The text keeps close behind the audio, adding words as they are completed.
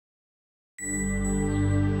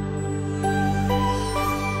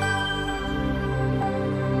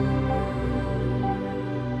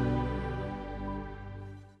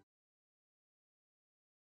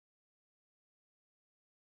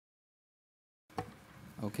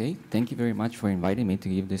Okay, thank you very much for inviting me to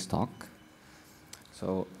give this talk.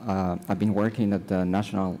 So I've been working at the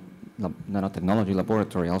National Nanotechnology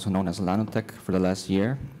Laboratory, also known as LANOTEC, for the last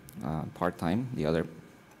year, part-time. The other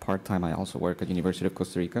part-time I also work at University of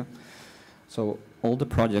Costa Rica. So all the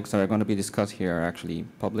projects that are going to be discussed here are actually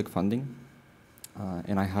public funding,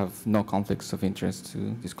 and I have no conflicts of interest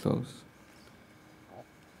to disclose.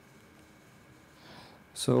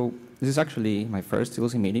 So this is actually my first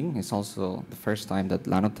ILSI meeting. It's also the first time that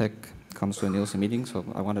LANOTEC comes to an ILSI meeting, so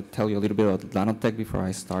I want to tell you a little bit about LANOTEC before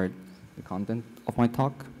I start the content of my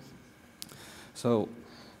talk. So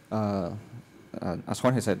as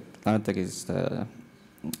Jorge said, LANOTEC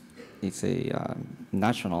is a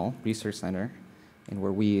national research center and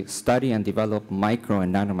where we study and develop micro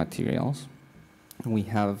and nanomaterials. We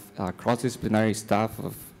have a cross-disciplinary staff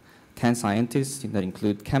of 10 scientists that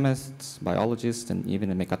include chemists, biologists, and even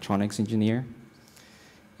a mechatronics engineer.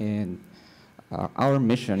 And our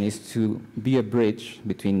mission is to be a bridge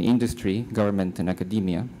between industry, government, and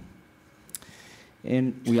academia.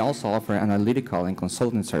 And we also offer analytical and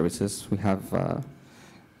consulting services. We have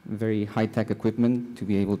very high-tech equipment to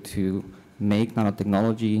be able to make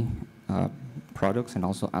nanotechnology products and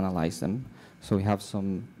also analyze them. So we have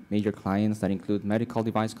some major clients that include medical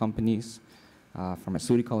device companies,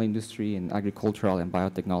 pharmaceutical industry, and agricultural and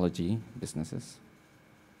biotechnology businesses.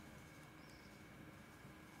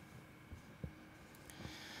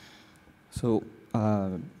 So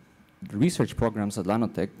the research programs at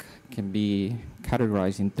LANOTEC can be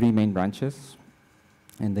categorized in 3 main branches,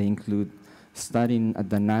 and they include studying at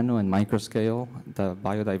the nano and micro scale the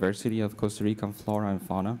biodiversity of Costa Rican flora and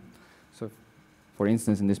fauna. So for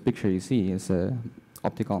instance, in this picture you see is an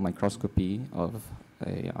optical microscopy of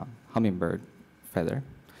a hummingbird feather.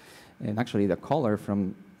 And actually the color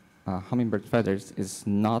from hummingbird feathers is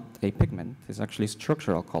not a pigment, it's actually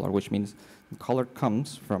structural color, which means the color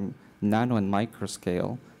comes from nano and micro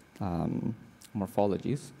scale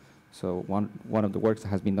morphologies. So one of the works that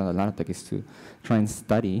has been done at LANOTEC is to try and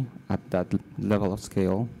study at that level of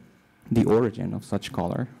scale the origin of such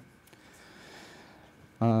color.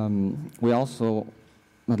 We also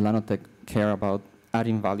at LANOTEC care about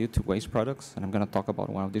adding value to waste products, and I'm going to talk about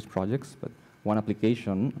one of these projects, but one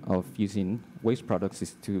application of using waste products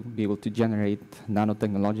is to be able to generate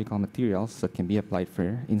nanotechnological materials that can be applied,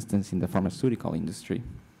 for instance, in the pharmaceutical industry.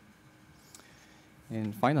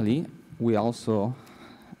 And finally, we also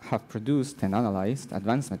have produced and analyzed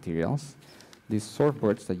advanced materials. These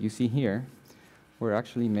surfboards that you see here were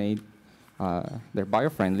actually made, they're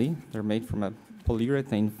bio-friendly. They're made from a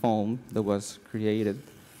polyurethane foam that was created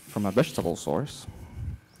from a vegetable source.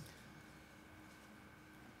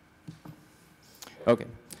 Okay,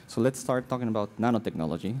 so let's start talking about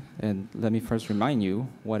nanotechnology, and let me first remind you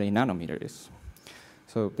what a nanometer is.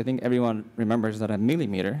 So I think everyone remembers that a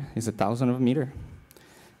millimeter is 1,000 of a meter,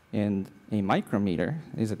 and a micrometer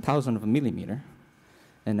is 1,000 of a millimeter,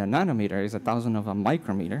 and a nanometer is 1,000 of a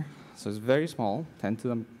micrometer. So it's very small, 10 to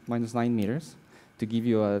the minus 9 meters. To give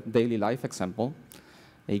you a daily life example,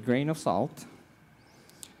 a grain of salt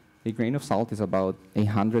is about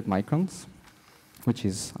 100 microns, which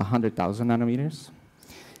is 100,000 nanometers.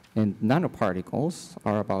 And nanoparticles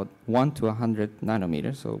are about 1 to 100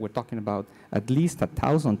 nanometers. So we're talking about at least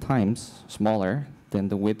 1,000 times smaller than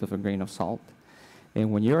the width of a grain of salt.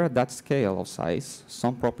 And when you're at that scale of size,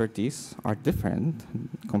 some properties are different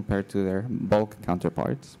compared to their bulk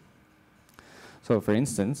counterparts. So for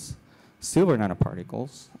instance, silver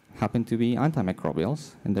nanoparticles happen to be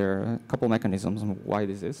antimicrobials, and there are a couple mechanisms on why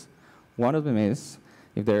this is. One of them is,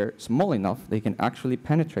 if they're small enough, they can actually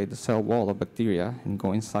penetrate the cell wall of bacteria and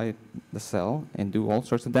go inside the cell and do all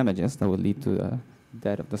sorts of damages that would lead to the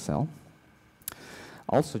death of the cell.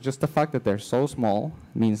 Also, just the fact that they're so small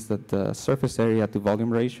means that the surface area to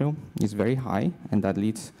volume ratio is very high, and that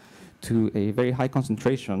leads to a very high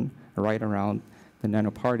concentration right around the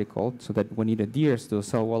nanoparticle, so that when it adheres to the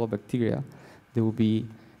cell wall of bacteria, there will be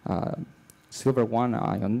silver 1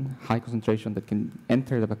 ion, high concentration, that can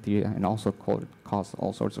enter the bacteria and also cause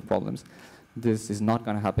all sorts of problems. This is not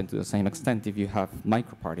going to happen to the same extent if you have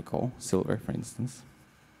microparticle silver, for instance.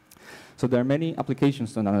 So there are many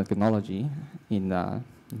applications to nanotechnology in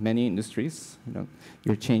many industries.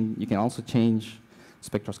 You can also change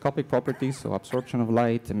spectroscopic properties, so absorption of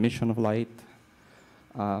light, emission of light.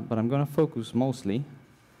 But I'm going to focus mostly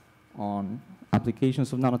on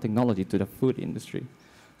applications of nanotechnology to the food industry.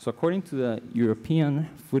 So according to the European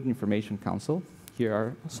Food Information Council, here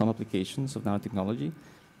are some applications of nanotechnology.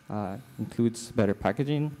 Includes better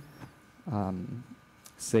packaging,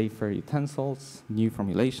 safer utensils, new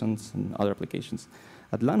formulations, and other applications.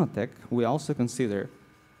 At LANOTEC, we also consider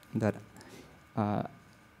that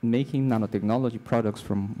making nanotechnology products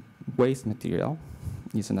from waste material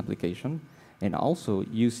is an application, and also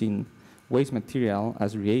using waste material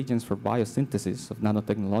as reagents for biosynthesis of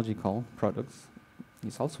nanotechnological products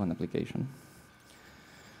is also an application.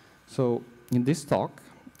 So in this talk,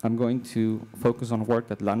 I'm going to focus on work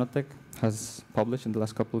that LANOTEC has published in the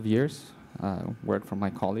last couple of years, work from my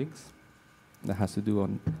colleagues that has to do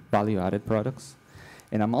on value-added products.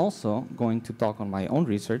 And I'm also going to talk on my own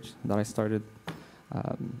research that I started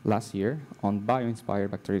last year on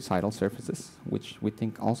bio-inspired bactericidal surfaces, which we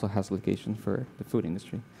think also has application for the food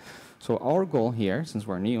industry. So our goal here, since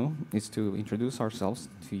we're new, is to introduce ourselves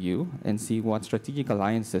to you and see what strategic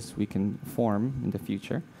alliances we can form in the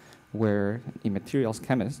future where a materials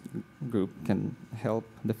chemist group can help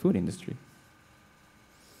the food industry.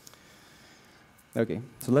 Okay,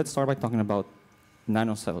 so let's start by talking about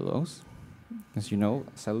nanocellulose. As you know,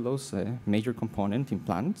 cellulose is a major component in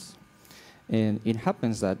plants. And it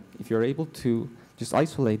happens that if you're able to just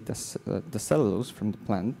isolate the cellulose from the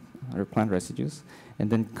plant, or plant residues, and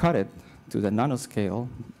then cut it to the nanoscale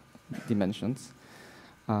dimensions,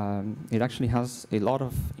 it actually has a lot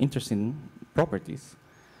of interesting properties.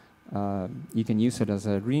 You can use it as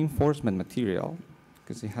a reinforcement material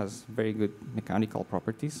because it has very good mechanical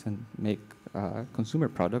properties and make consumer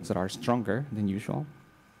products that are stronger than usual.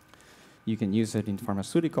 You can use it in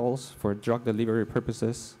pharmaceuticals for drug delivery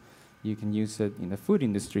purposes. You can use it in the food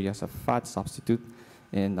industry as a fat substitute.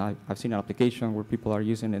 And I've seen an application where people are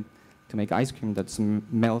using it to make ice cream that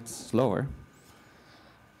melts slower.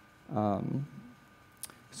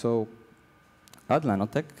 So at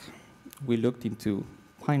LANOTEC, we looked into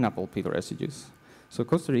pineapple peel residues. So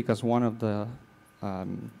Costa Rica is one of the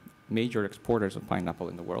major exporters of pineapple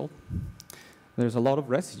in the world. There's a lot of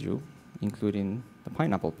residue, including the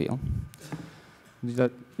pineapple peel.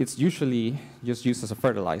 That it's usually just used as a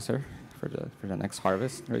fertilizer for the next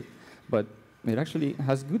harvest, right? But it actually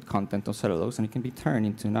has good content of cellulose, and it can be turned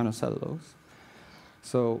into nanocellulose.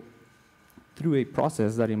 So through a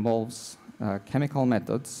process that involves chemical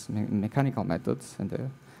methods, mechanical methods,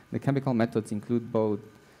 and the chemical methods include both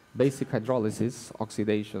basic hydrolysis,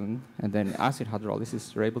 oxidation, and then acid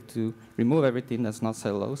hydrolysis. You're able to remove everything that's not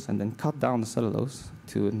cellulose and then cut down the cellulose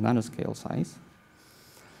to nanoscale size.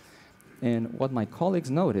 And what my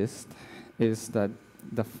colleagues noticed is that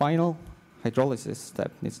the final hydrolysis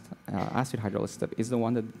step, this acid hydrolysis step, is the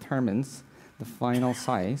one that determines the final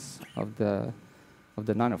size of the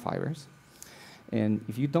nanofibers. And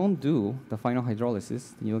if you don't do the final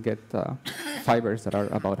hydrolysis, you'll get fibers that are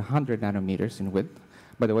about 100 nanometers in width.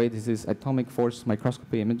 By the way, this is atomic force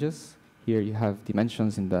microscopy images. Here you have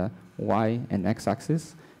dimensions in the Y and X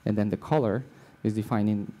axis, and then the color is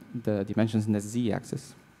defining the dimensions in the Z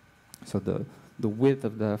axis. So the width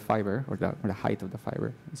of the fiber, or the height of the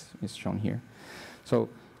fiber, is shown here. So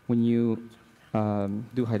when you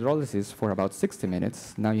do hydrolysis for about 60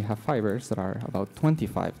 minutes, now you have fibers that are about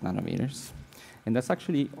 25 nanometers. And that's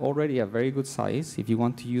actually already a very good size if you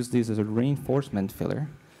want to use this as a reinforcement filler,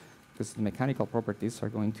 because the mechanical properties are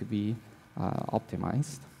going to be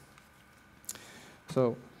optimized.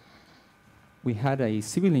 So we had a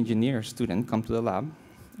civil engineer student come to the lab,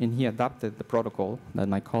 and he adapted the protocol that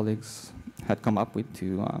my colleagues had come up with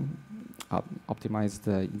to optimize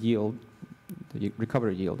the yield, the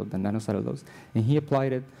recovery yield of the nanocellulose. And he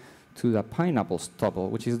applied it to the pineapple stubble,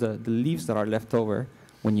 which is the leaves that are left over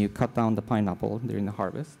when you cut down the pineapple during the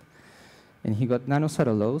harvest. And he got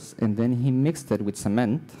nanocellulose, and then he mixed it with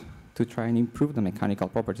cement to try and improve the mechanical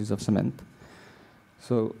properties of cement.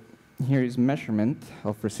 So here is measurement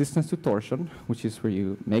of resistance to torsion, which is where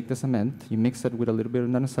you make the cement, you mix it with a little bit of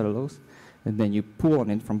nanocellulose, and then you pull on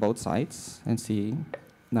it from both sides and see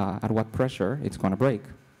at what pressure it's going to break.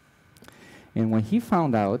 And what he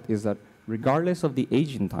found out is that regardless of the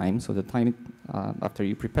aging time, so the time after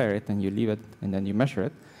you prepare it and you leave it and then you measure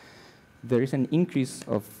it, there is an increase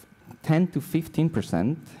of 10 to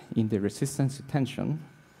 15% in the resistance to tension,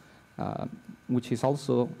 which is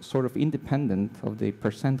also sort of independent of the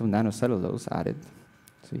percent of nanocellulose added.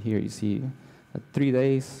 So here you see at 3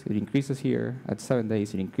 days, it increases here. At 7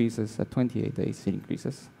 days, it increases. At 28 days, it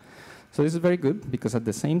increases. So this is very good because at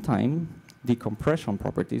the same time, the compression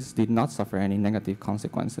properties did not suffer any negative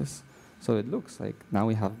consequences. So it looks like now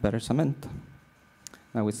we have better cement.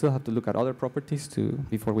 Now we still have to look at other properties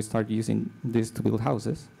before we start using this to build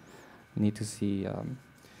houses. We need to see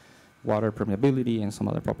water permeability and some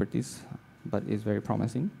other properties, but it's very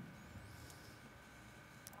promising.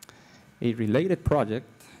 A related project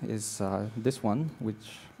is this one,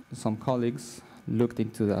 which some colleagues looked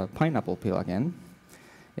into the pineapple peel again,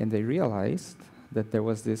 and they realized that there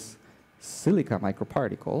was this silica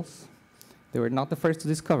microparticles They were not the first to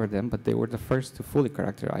discover them, but they were the first to fully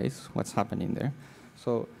characterize what's happening there.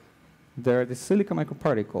 So there are the silica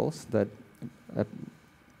microparticles that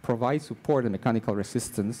provide support and mechanical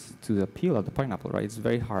resistance to the peel of the pineapple, right? It's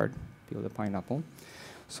very hard to peel the pineapple.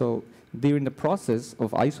 So during the process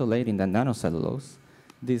of isolating the nanocellulose,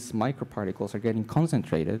 these microparticles are getting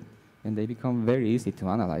concentrated, and they become very easy to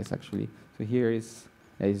analyze, actually. So here is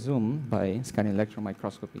a zoom by scanning electron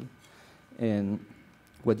microscopy. And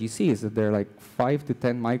what you see is that they're like 5 to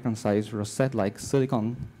 10 micron size rosette-like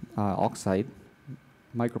silicon oxide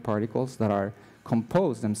microparticles that are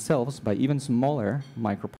composed themselves by even smaller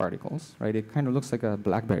microparticles, right? It kind of looks like a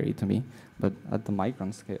BlackBerry to me, but at the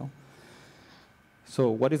micron scale. So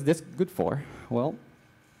what is this good for? Well,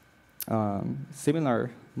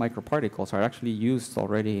 similar microparticles are actually used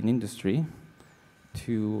already in industry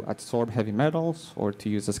to absorb heavy metals or to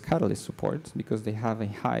use as catalyst supports because they have a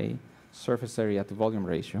high surface area to volume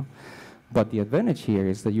ratio. But the advantage here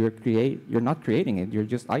is that you're not creating it, you're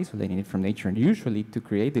just isolating it from nature. And usually to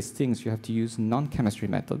create these things, you have to use non-chemistry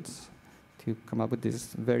methods to come up with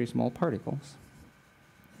these very small particles.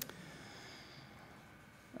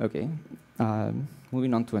 Okay,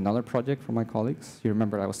 moving on to another project from my colleagues. You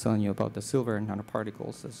remember I was telling you about the silver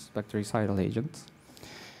nanoparticles as bactericidal agents.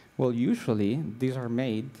 Well, usually these are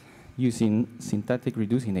made using synthetic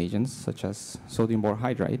reducing agents such as sodium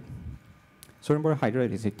borohydride. Sodium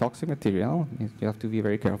borohydride is a toxic material. You have to be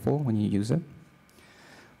very careful when you use it.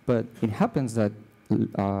 But it happens that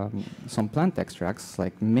some plant extracts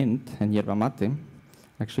like mint and yerba mate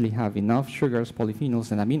actually have enough sugars,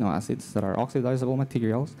 polyphenols, and amino acids that are oxidizable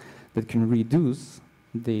materials that can reduce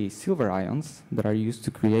the silver ions that are used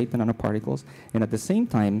to create the nanoparticles and at the same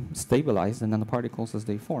time stabilize the nanoparticles as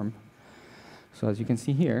they form. So as you can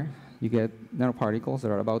see here, you get nanoparticles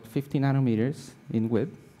that are about 50 nanometers in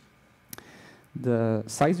width. The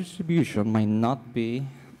size distribution might not be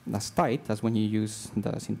as tight as when you use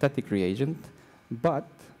the synthetic reagent, but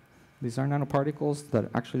these are nanoparticles that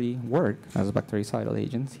actually work as bactericidal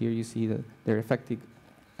agents. Here you see that they're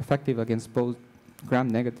effective against both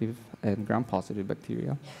gram-negative and gram-positive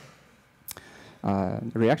bacteria.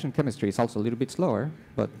 The reaction chemistry is also a little bit slower,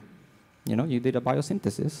 but you did a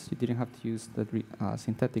biosynthesis. You didn't have to use the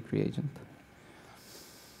synthetic reagent.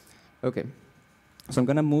 Okay. So I'm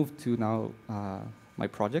going to move to now my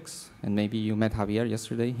projects, and maybe you met Javier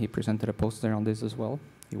yesterday. He presented a poster on this as well.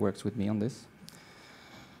 He works with me on this.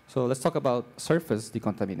 So let's talk about surface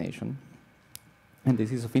decontamination. And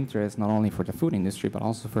this is of interest not only for the food industry, but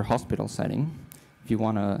also for hospital setting. If you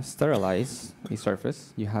want to sterilize a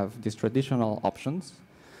surface, you have these traditional options.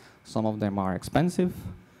 Some of them are expensive.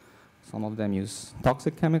 Some of them use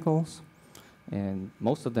toxic chemicals. And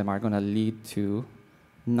most of them are going to lead to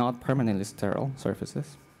not permanently sterile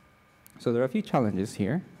surfaces. So there are a few challenges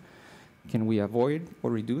here. Can we avoid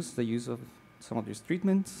or reduce the use of some of these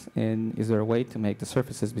treatments? And is there a way to make the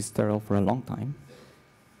surfaces be sterile for a long time?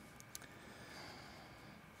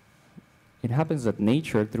 It happens that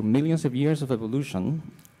nature, through millions of years of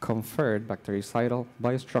evolution, conferred bactericidal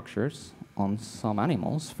biostructures on some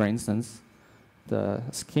animals. For instance, the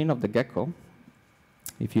skin of the gecko,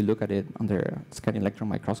 if you look at it under scanning electron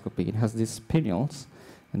microscopy, it has these pinnacles,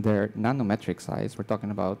 and they're nanometric size. We're talking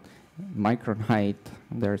about micron height.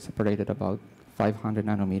 They're separated about 500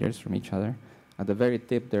 nanometers from each other. At the very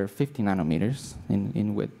tip, they're 50 nanometers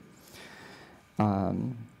in width.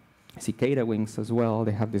 Cicada wings as well,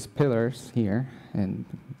 they have these pillars here, and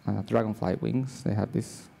dragonfly wings, they have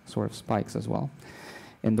these sort of spikes as well.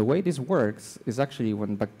 And the way this works is actually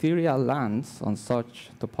when bacteria lands on such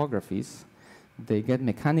topographies, they get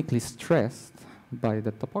mechanically stressed by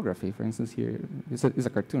the topography. For instance, here is a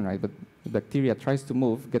cartoon, right? But the bacteria tries to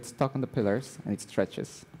move, gets stuck on the pillars, and it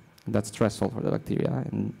stretches. And that's stressful for the bacteria,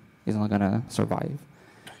 and it's not going to survive.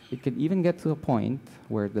 It can even get to a point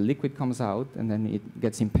where the liquid comes out, and then it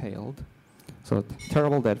gets impaled. So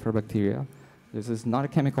terrible death for bacteria. This is not a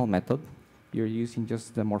chemical method. You're using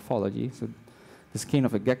just the morphology. So the skin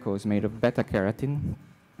of a gecko is made of beta-carotene,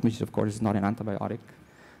 which of course is not an antibiotic.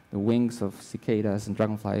 The wings of cicadas and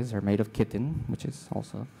dragonflies are made of chitin, which is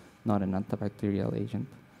also not an antibacterial agent.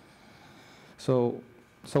 So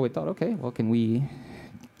we thought, okay, well, can we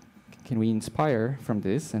inspire from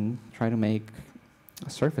this and try to make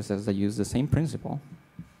surfaces that use the same principle?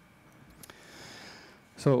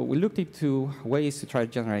 So we looked into ways to try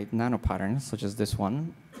to generate nanopatterns, such as this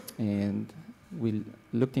one, and we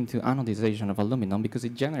looked into anodization of aluminum because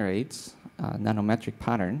it generates nanometric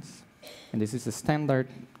patterns. And this is a standard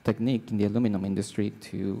technique in the aluminum industry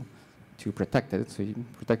to protect it. So you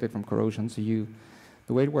protect it from corrosion. So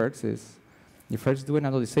the way it works is You first do an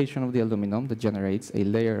anodization of the aluminum that generates a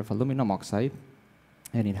layer of aluminum oxide,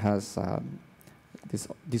 and it has this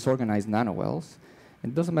disorganized nanowells.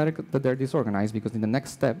 And it doesn't matter that they're disorganized, because in the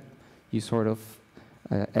next step, you sort of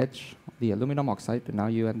etch the aluminum oxide, and now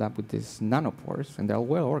you end up with these nanopores, and they're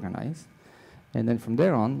well organized. And then from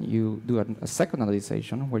there on, you do a second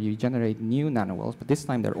anodization where you generate new nanowells, but this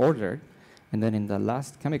time they're ordered. And then in the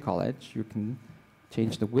last chemical etch, you can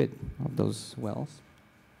change the width of those wells.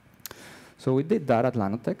 So we did that at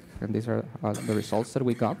LANOTEC, and these are the results that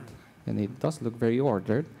we got. And it does look very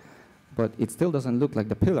ordered, but it still doesn't look like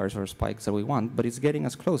the pillars or spikes that we want, but it's getting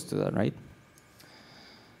us close to that, right?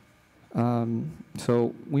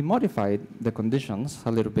 So we modified the conditions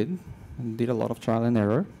a little bit, and did a lot of trial and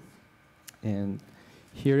error. And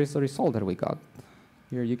here is the result that we got.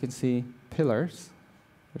 Here you can see pillars.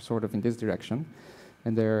 They're sort of in this direction.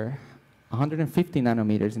 And they're 150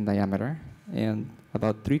 nanometers in diameter and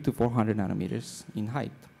about 300 to 400 nanometers in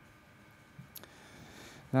height.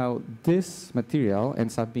 Now, this material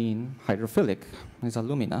ends up being hydrophilic. It's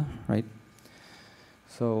alumina, right?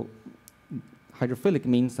 So hydrophilic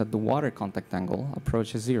means that the water contact angle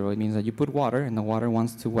approaches 0. It means that you put water, and the water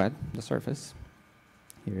wants to wet the surface.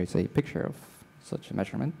 Here is a picture of such a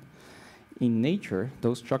measurement. In nature,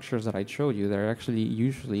 those structures that I showed you, they're actually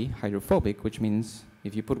usually hydrophobic, which means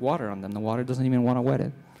if you put water on them, the water doesn't even want to wet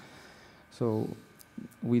it. So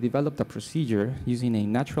we developed a procedure using a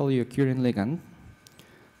naturally occurring ligand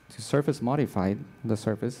to surface modify the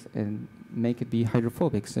surface and make it be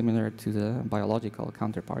hydrophobic, similar to the biological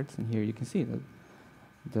counterparts. And here you can see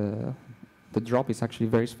that the drop is actually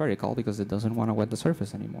very spherical because it doesn't want to wet the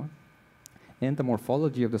surface anymore. And the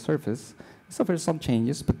morphology of the surface suffers some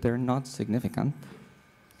changes, but they're not significant.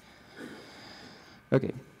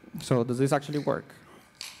 Okay, so does this actually work?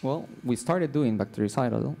 Well, we started doing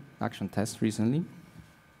bactericidal action tests recently.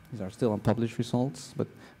 These are still unpublished results, but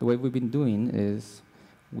the way we've been doing is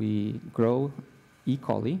we grow E.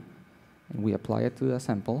 coli, and we apply it to the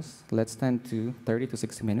samples. Let's tend to 30 to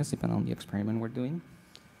 60 minutes, depending on the experiment we're doing.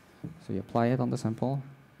 So you apply it on the sample,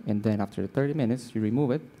 and then after 30 minutes, you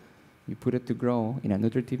remove it. You put it to grow in a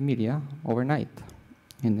nutritive media overnight,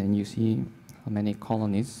 and then you see how many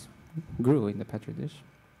colonies grew in the Petri dish.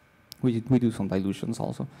 We do some dilutions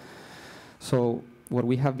also. So what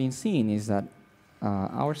we have been seeing is that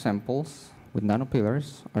our samples with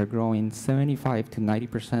nanopillars are growing 75 to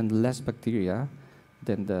 90% less bacteria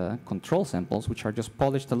than the control samples, which are just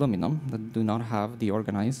polished aluminum that do not have the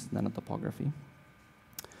organized nanotopography.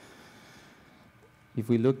 If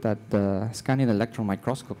we looked at the scanning electron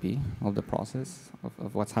microscopy of the process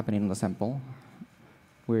of what's happening in the sample,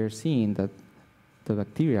 we're seeing that the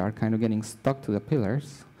bacteria are kind of getting stuck to the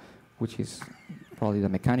pillars, which is probably the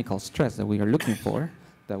mechanical stress that we are looking for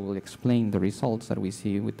that will explain the results that we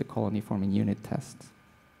see with the colony forming unit tests.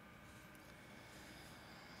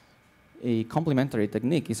 A complementary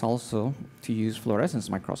technique is also to use fluorescence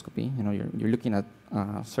microscopy. You know, you're looking at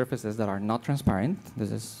surfaces that are not transparent.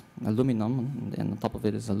 This is aluminum, and on top of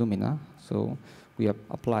it is alumina. So we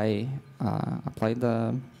apply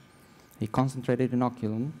a concentrated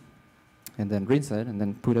inoculum, and then rinse it, and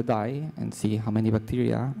then put a dye and see how many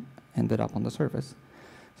bacteria ended up on the surface.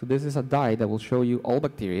 So this is a dye that will show you all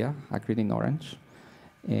bacteria, accurate in orange.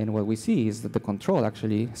 And what we see is that the control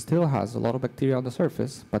actually still has a lot of bacteria on the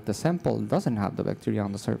surface, but the sample doesn't have the bacteria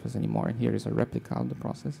on the surface anymore. And here is a replica of the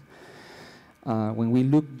process. When we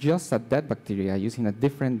look just at dead bacteria using a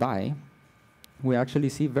different dye, we actually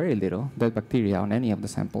see very little dead bacteria on any of the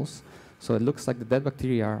samples. So it looks like the dead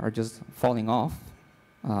bacteria are just falling off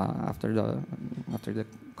after the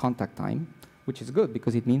contact time, which is good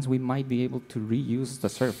because it means we might be able to reuse the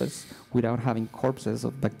surface without having corpses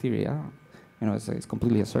of bacteria. You know, it's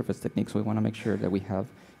completely a surface technique, so we want to make sure that we have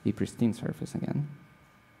a pristine surface again.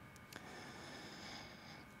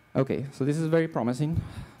 Okay, so this is very promising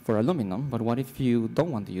for aluminum, but what if you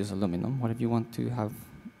don't want to use aluminum? What if you want to have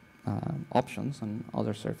options on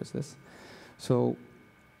other surfaces? So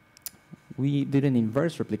we did an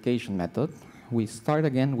inverse replication method. We start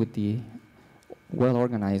again with the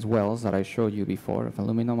well-organized wells that I showed you before of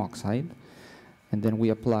aluminum oxide. And then we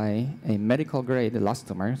apply a medical-grade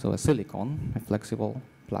elastomer, so a silicone, a flexible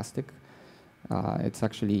plastic. It's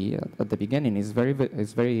actually, at the beginning, it's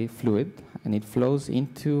very fluid, and it flows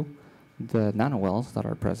into the nanowells that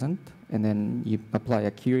are present. And then you apply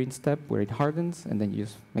a curing step where it hardens, and then you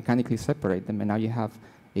mechanically separate them, and now you have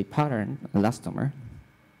a pattern elastomer.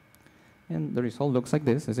 And the result looks like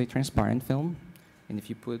this. It's a transparent film. And if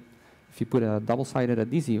you put a double-sided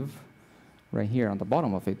adhesive right here on the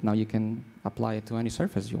bottom of it, now you can apply it to any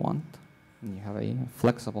surface you want. And you have a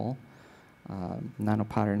flexible nano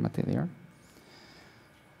pattern material.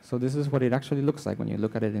 So this is what it actually looks like when you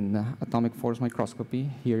look at it in atomic force microscopy.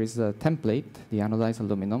 Here is the template, the anodized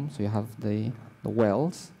aluminum. So you have the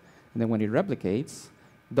wells. And then when it replicates,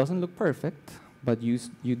 it doesn't look perfect, but you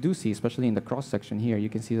do see, especially in the cross-section here, you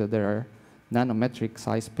can see that there are nanometric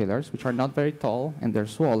size pillars, which are not very tall, and they're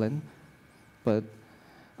swollen. But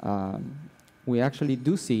we actually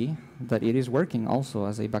do see that it is working also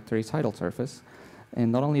as a bactericidal surface. And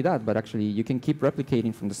not only that, but actually you can keep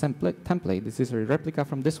replicating from the template. This is a replica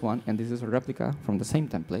from this one, and this is a replica from the same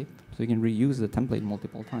template. So you can reuse the template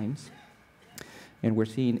multiple times. And we're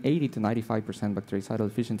seeing 80 to 95% bactericidal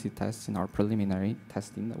efficiency tests in our preliminary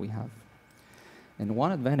testing that we have. And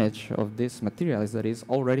one advantage of this material is that it's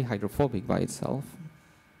already hydrophobic by itself.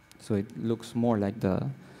 So it looks more like the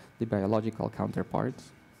biological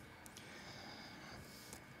counterparts.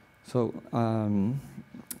 So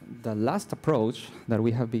the last approach that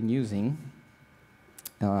we have been using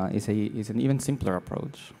is an even simpler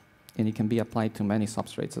approach, and it can be applied to many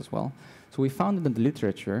substrates as well. So we found in the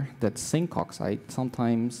literature that zinc oxide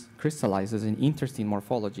sometimes crystallizes in interesting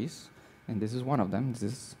morphologies, and this is one of them. This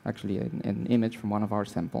is actually an image from one of our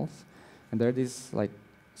samples. And there are these like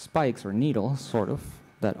spikes or needles, sort of,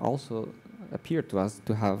 that also appear to us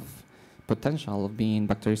to have potential of being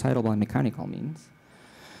bactericidal by mechanical means.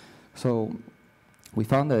 So we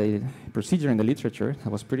found a procedure in the literature that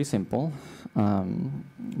was pretty simple.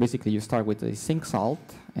 Basically, you start with a zinc salt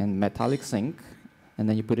and metallic zinc, and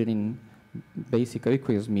then you put it in basic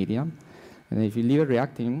aqueous medium. And if you leave it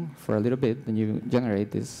reacting for a little bit, then you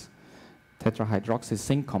generate this tetrahydroxy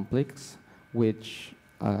zinc complex, which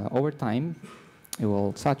over time, it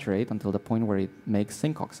will saturate until the point where it makes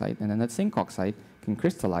zinc oxide. And then that zinc oxide can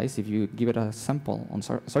crystallize if you give it a sample on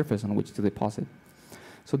surface on which to deposit.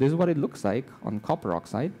 So this is what it looks like on copper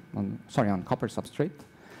oxide, on copper substrate.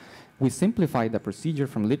 We simplified the procedure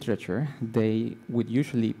from literature. They would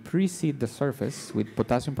usually precede the surface with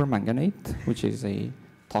potassium permanganate, which is a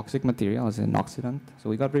toxic material, as an oxidant. So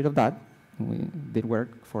we got rid of that. It did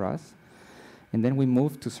work for us. And then we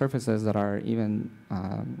moved to surfaces that are even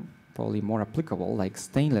probably more applicable, like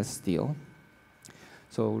stainless steel.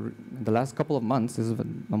 So in the last couple of months, this is the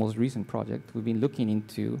most recent project, we've been looking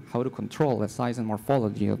into how to control the size and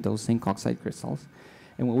morphology of those zinc oxide crystals.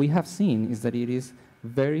 And what we have seen is that it is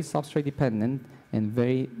very substrate dependent and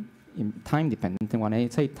very time dependent. And when I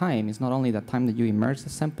say time, it's not only the time that you immerse the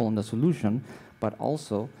sample in the solution, but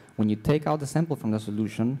also when you take out the sample from the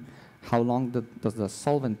solution, how long does the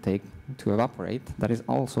solvent take to evaporate? That is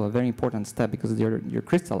also a very important step because you're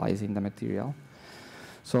crystallizing the material.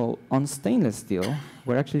 So on stainless steel,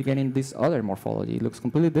 we're actually getting this other morphology. It looks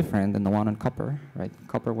completely different than the one on copper, right?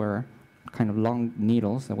 Copper were kind of long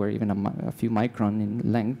needles that were even a few micron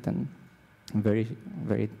in length and very,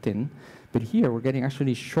 very thin. But here we're getting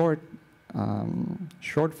actually short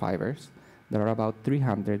fibers that are about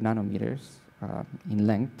 300 nanometers in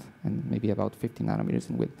length and maybe about 50 nanometers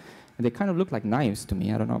in width. And they kind of look like knives to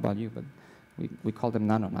me. I don't know about you, but we call them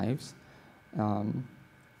nano knives.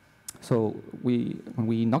 So when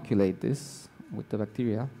we inoculate this with the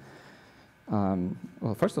bacteria,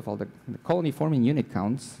 well, first of all, the colony-forming unit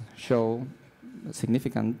counts show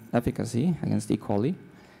significant efficacy against E. coli.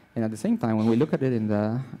 And at the same time, when we look at it in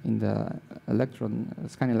the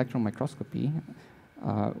scanning electron microscopy,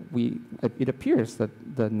 it appears that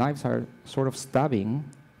the knives are sort of stabbing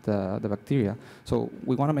the bacteria. So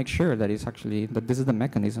we want to make sure that that this is the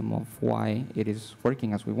mechanism of why it is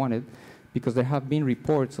working as we wanted, because there have been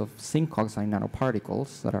reports of zinc oxide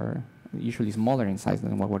nanoparticles that are usually smaller in size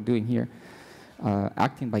than what we're doing here,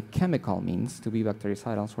 acting by chemical means to be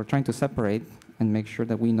bactericidal. So we're trying to separate and make sure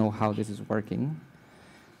that we know how this is working.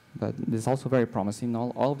 But this is also very promising.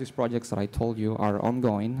 All of these projects that I told you are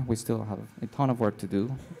ongoing. We still have a ton of work to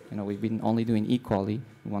do. We've been only doing E. coli.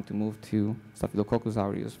 We want to move to Staphylococcus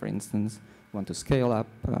aureus, for instance. We want to scale up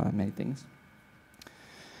many things.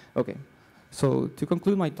 Okay, so to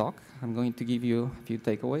conclude my talk, I'm going to give you a few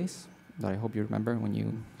takeaways that I hope you remember when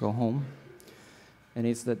you go home. And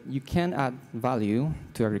it's that you can add value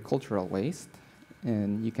to agricultural waste,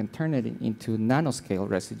 and you can turn it into nanoscale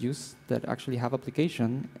residues that actually have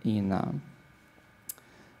application in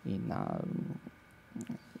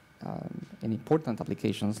important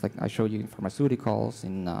applications, like I showed you in pharmaceuticals,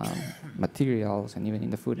 in materials, and even in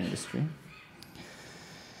the food industry.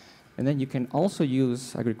 And then you can also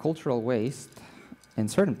use agricultural waste in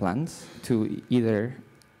certain plants to either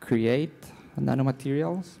create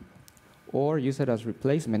nanomaterials or use it as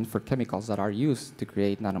replacement for chemicals that are used to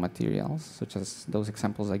create nanomaterials, such as those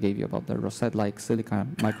examples I gave you about the rosette-like silica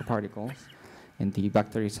microparticles and the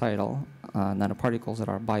bactericidal nanoparticles that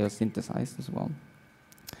are biosynthesized as well.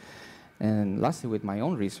 And lastly, with my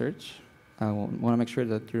own research, I want to make sure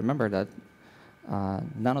that you remember that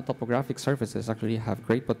nanotopographic surfaces actually have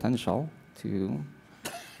great potential to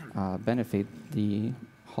benefit the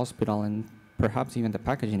hospital and perhaps even the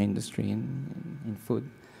packaging industry in food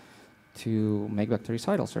to make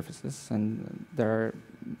bactericidal surfaces. And there are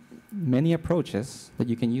many approaches that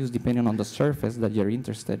you can use depending on the surface that you're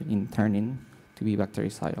interested in turning to be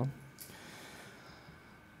bactericidal.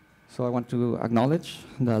 So I want to acknowledge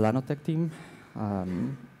the LANOTEC team,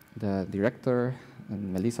 the director,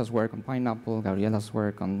 and Melissa's work on pineapple, Gabriela's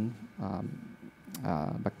work on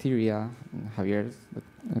bacteria, and Javier's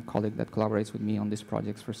a colleague that collaborates with me on these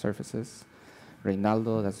projects for surfaces.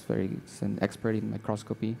 Reynaldo, that's is an expert in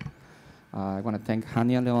microscopy. I want to thank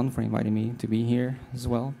Hania Leon for inviting me to be here as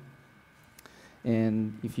well.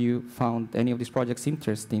 And if you found any of these projects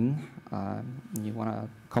interesting, and you want to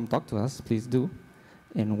come talk to us, please do.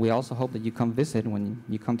 And we also hope that you come visit when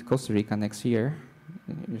you come to Costa Rica next year.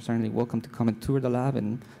 You're certainly welcome to come and tour the lab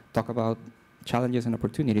and talk about challenges and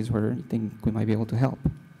opportunities where you think we might be able to help.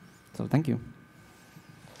 So thank you.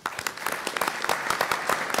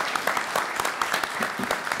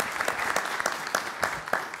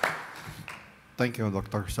 Thank you,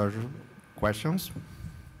 Dr. Sergio. Questions?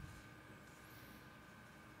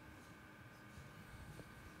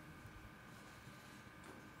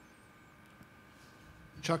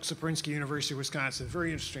 Chuck Saprinsky, University of Wisconsin.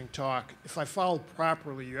 Very interesting talk. If I followed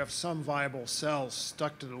properly, you have some viable cells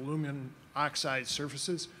stuck to the aluminum oxide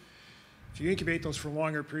surfaces. If you incubate those for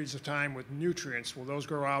longer periods of time with nutrients, will those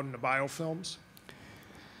grow out into biofilms?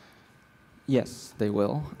 Yes, they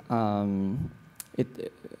will.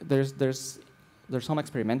 There's some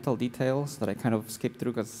experimental details that I kind of skipped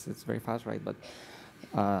through because it's very fast, right? But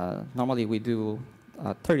normally we do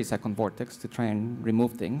a 30-second vortex to try and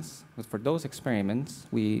remove things. But for those experiments,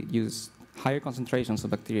 we use higher concentrations of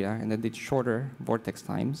bacteria and then did shorter vortex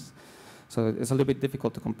times. So it's a little bit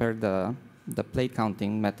difficult to compare the plate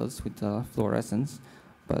counting methods with the fluorescence.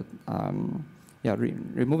 But yeah,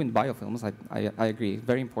 removing biofilms, I agree,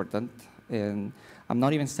 very important. And I'm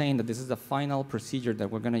not even saying that this is the final procedure that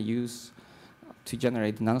we're going to use to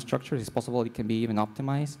generate the nanostructures. It's possible it can be even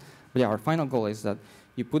optimized. But yeah, our final goal is that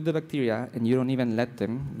you put the bacteria and you don't even let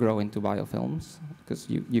them grow into biofilms because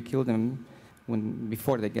you kill them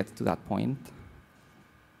before they get to that point.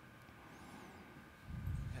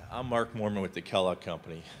 I'm Mark Mormon with the Kellogg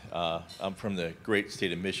Company. I'm from the great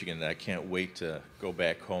state of Michigan, and I can't wait to go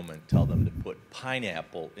back home and tell them to put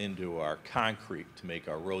pineapple into our concrete to make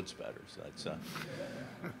our roads better. So that's,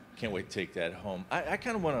 can't wait to take that home. I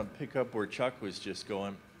kind of want to pick up where Chuck was just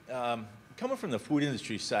going. Coming from the food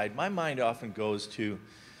industry side, my mind often goes to,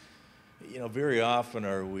 very often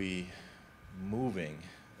are we moving.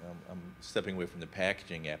 I'm stepping away from the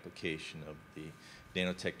packaging application of the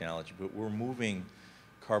nanotechnology, but we're moving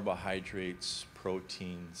carbohydrates,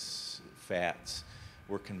 proteins, fats.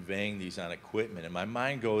 We're conveying these on equipment. And my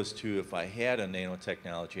mind goes to, if I had a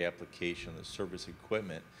nanotechnology application on the surface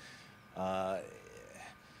equipment,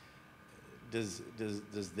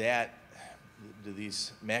 do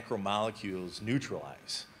these macromolecules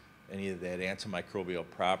neutralize any of that antimicrobial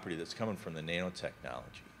property that's coming from the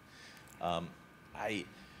nanotechnology?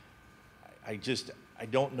 I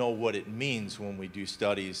don't know what it means when we do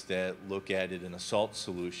studies that look at it in a salt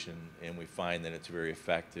solution and we find that it's very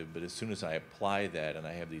effective, but as soon as I apply that and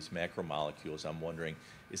I have these macromolecules, I'm wondering,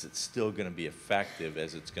 is it still going to be effective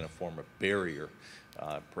as it's going to form a barrier,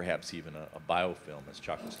 perhaps even a biofilm, as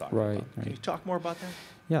Chuck was talking about? Right. Can you talk more about that?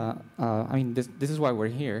 Yeah, I mean, this is why we're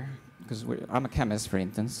here, because I'm a chemist, for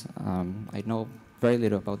instance. I know very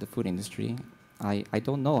little about the food industry. I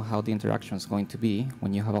don't know how the interaction is going to be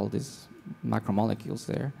when you have all these macromolecules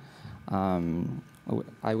there.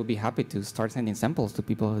 I would be happy to start sending samples to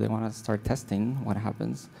people if they want to start testing what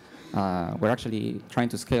happens. We're actually trying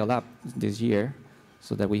to scale up this year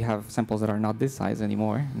so that we have samples that are not this size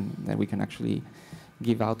anymore and that we can actually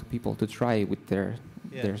give out to people to try with their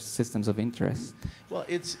systems of interest. Well,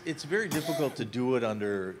 it's very difficult to do it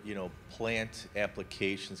under plant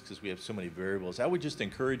applications because we have so many variables. I would just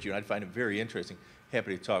encourage you, and I'd find it very interesting,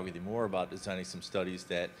 happy to talk with you more about designing some studies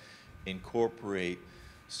that incorporate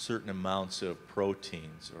certain amounts of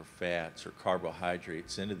proteins or fats or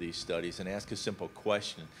carbohydrates into these studies and ask a simple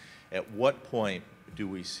question. At what point do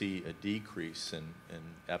we see a decrease in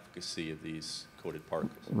efficacy of these coated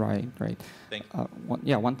particles? Right. Thank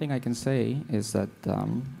you. One thing I can say is that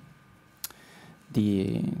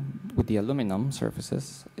with the aluminum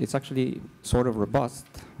surfaces, it's actually sort of robust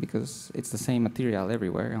because it's the same material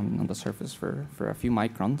everywhere on the surface for a few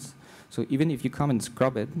microns. So even if you come and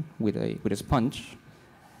scrub it with a sponge,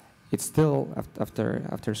 it's still,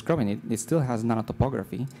 after scrubbing it, it still has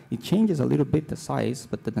nanotopography. It changes a little bit the size,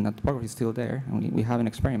 but the nanotopography is still there. And we have an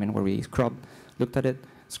experiment where we looked at it,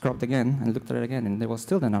 scrubbed again, and looked at it again, and there was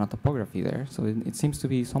still the nanotopography there. So it seems to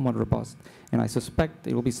be somewhat robust. And I suspect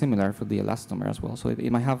it will be similar for the elastomer as well. So it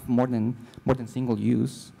might have more than single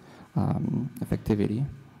use effectivity.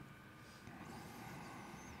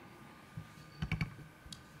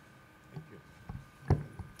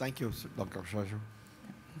 Thank you, Dr. Sergio.